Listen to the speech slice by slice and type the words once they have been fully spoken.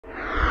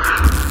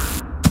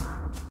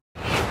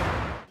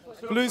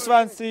Blues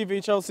Fans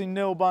TV, Chelsea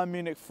 0, Bayern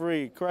Munich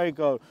 3.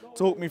 Craigo,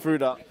 talk me through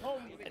that.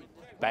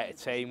 Better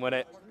team,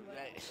 wasn't it?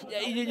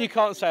 You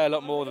can't say a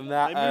lot more than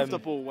that. They moved the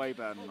ball way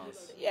better than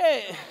us.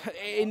 Yeah,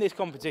 in this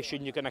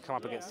competition, you're going to come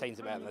up against teams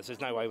that are better than us.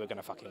 There's no way we're going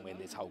to fucking win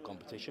this whole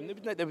competition.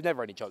 There was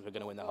never any chance we're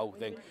going to win the whole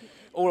thing.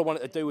 All I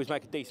wanted to do was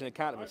make a decent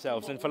account of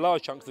ourselves, and for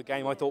large chunks of the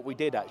game, I thought we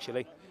did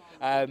actually.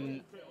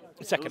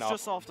 Second half.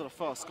 Just after the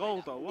first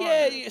goal, though.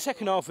 Yeah,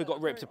 second half we got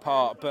ripped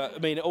apart, but I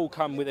mean, it all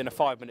come within a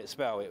 5-minute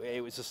spell.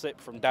 It was a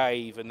slip from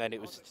Dave, and then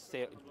it was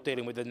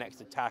dealing with the next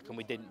attack, and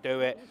we didn't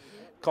do it.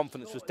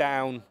 Confidence was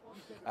down.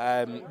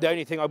 The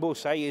only thing I will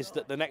say is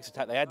that the next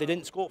attack they had, they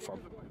didn't score from.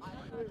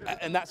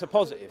 And that's a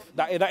positive.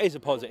 That is a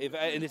positive.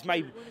 And it's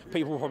made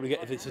people probably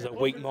get this as a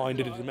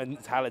weak-minded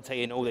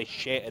mentality and all this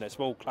shit and a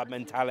small club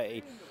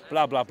mentality,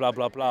 blah, blah, blah,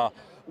 blah, blah.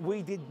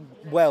 We did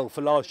well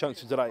for large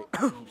chunks of today.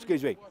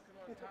 Excuse me.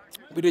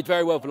 We did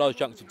very well for large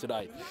chunks of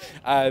today.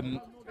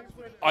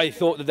 I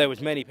thought that there was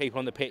many people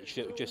on the pitch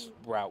that just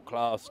were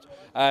outclassed.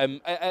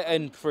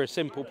 And for a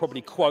simple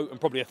probably quote and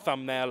probably a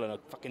thumbnail and a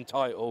fucking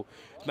title,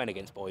 it's men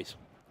against boys.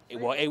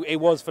 It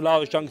was for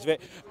large chunks of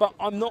it, but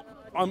I'm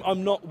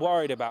not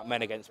worried about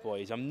men against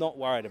boys. I'm not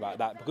worried about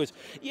that because,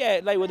 yeah,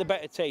 they were the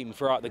better team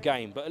throughout the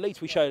game, but at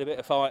least we showed a bit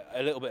of fight,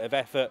 a little bit of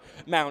effort.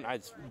 Mount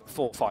had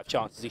 4 or 5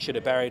 chances he should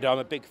have buried. I'm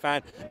a big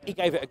fan. He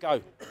gave it a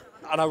go,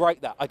 and I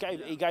rate that.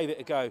 He gave it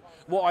a go.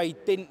 What I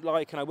didn't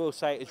like, and I will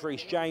say it, is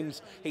Reece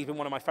James. He's been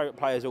one of my favourite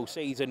players all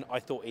season. I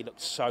thought he looked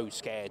so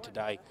scared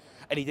today,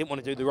 and he didn't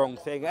want to do the wrong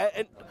thing.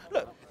 And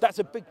look, that's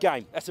a big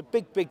game. That's a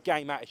big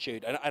game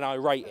attitude, and I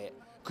rate it.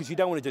 Because you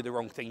don't want to do the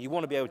wrong thing. You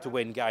want to be able to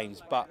win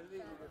games, but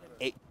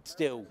he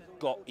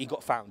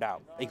got found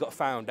out. He got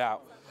found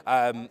out.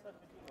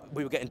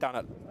 We were getting done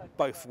at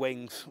both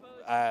wings.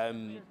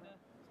 The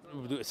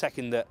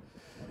second that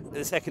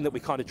we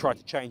kind of tried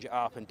to change it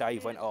up and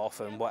Dave went off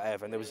and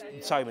whatever, and there was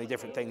so many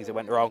different things that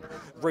went wrong.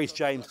 Reece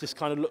James just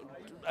kind of looked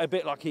a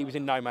bit like he was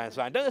in no man's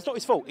land. That's not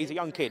his fault. He's a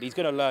young kid. He's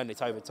going to learn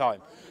this over time.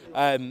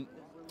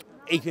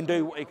 He can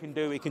do what he can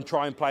do. He can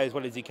try and play as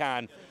well as he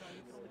can.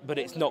 But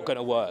it's not going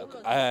to work.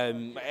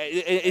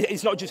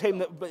 It's not just him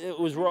that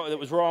was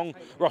wrong.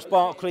 Ross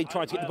Barkley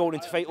trying to get the ball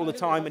into feet all the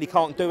time, and he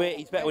can't do it.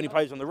 He's better when he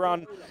plays on the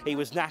run. He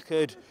was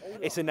knackered.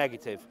 It's a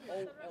negative.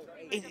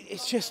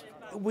 It's just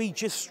we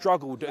just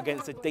struggled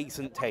against a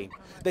decent team.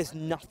 There's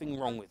nothing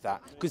wrong with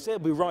that because they'll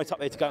be right up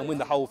there to go and win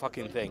the whole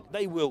fucking thing.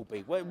 They will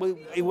be.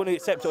 We want to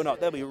accept it or not,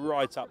 they'll be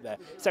right up there.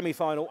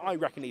 Semi-final, I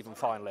reckon even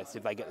finalists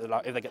if they get the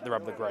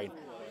rub of the green.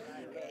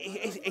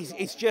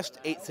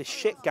 It's a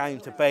shit game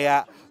to be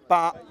at,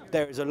 but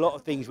there is a lot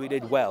of things we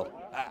did well,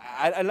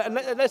 and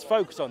let's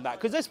focus on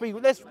that because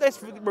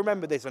let's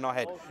remember this in our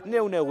head.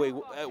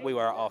 0-0 we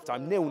were at half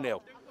time. 0-0.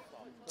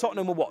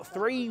 Tottenham were what,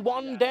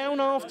 3-1 down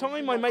half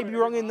time? I may be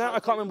wrong in that. I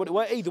can't remember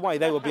what it was. Either way,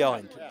 they were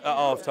behind at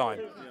half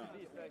time.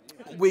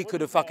 We could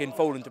have fucking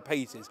fallen to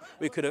pieces.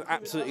 We could have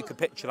absolutely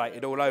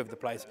capitulated all over the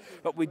place,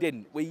 but we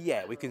didn't. We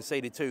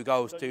conceded 2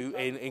 goals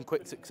in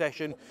quick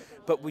succession,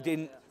 but we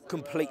didn't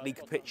completely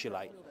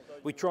capitulate.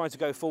 We tried to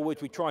go forward,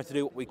 we tried to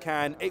do what we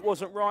can. It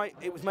wasn't right,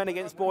 it was men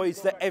against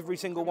boys that every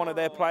single one of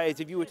their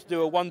players, if you were to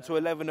do a 1 to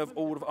 11 of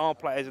all of our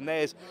players and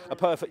there's a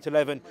perfect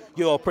 11,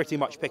 you're pretty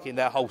much picking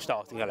their whole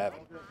starting 11.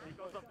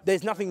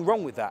 There's nothing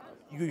wrong with that.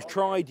 You've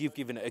tried, you've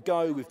given it a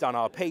go, we've done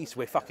our piece,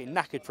 we're fucking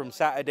knackered from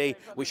Saturday,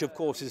 which of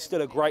course is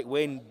still a great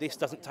win. This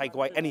doesn't take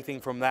away anything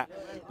from that.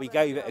 We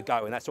gave it a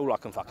go and that's all I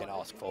can fucking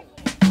ask for.